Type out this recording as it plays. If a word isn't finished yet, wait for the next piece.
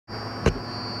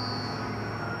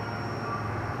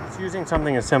using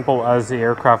something as simple as the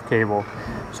aircraft cable.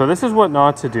 So this is what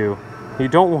not to do. You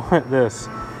don't want this.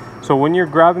 So when you're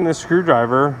grabbing the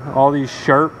screwdriver, all these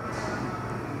sharp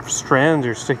strands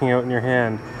are sticking out in your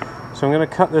hand. So I'm going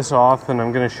to cut this off and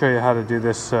I'm going to show you how to do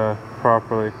this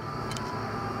properly.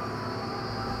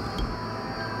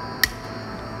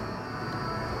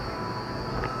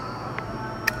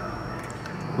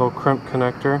 Little crimp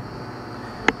connector.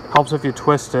 Helps if you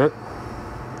twist it.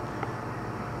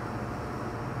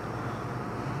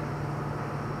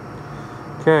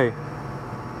 Okay,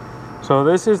 so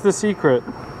this is the secret.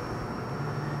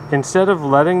 Instead of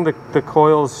letting the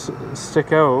coils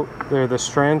stick out, the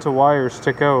strands of wire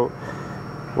stick out,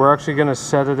 we're actually going to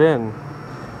set it in.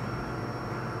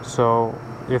 So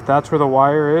if that's where the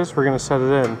wire is, we're going to set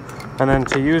it in. And then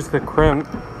to use the crimp,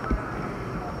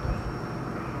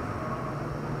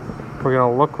 we're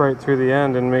going to look right through the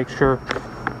end and make sure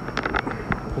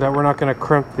that we're not going to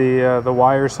crimp the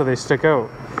wires so they stick out.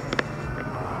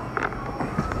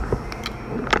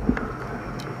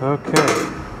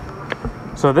 Okay,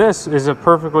 so this is a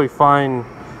perfectly fine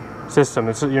system.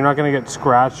 You're not going to get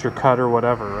scratched or cut or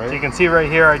whatever, right? So you can see right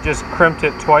here, I just crimped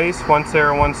it twice, once there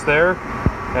and once there,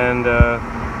 and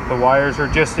the wires are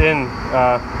just in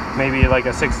maybe like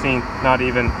a 16th, not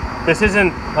even. This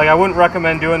isn't, like, I wouldn't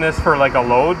recommend doing this for like a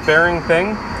load bearing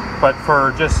thing, but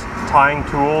for just tying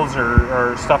tools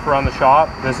or stuff around the shop,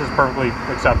 this is perfectly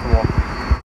acceptable.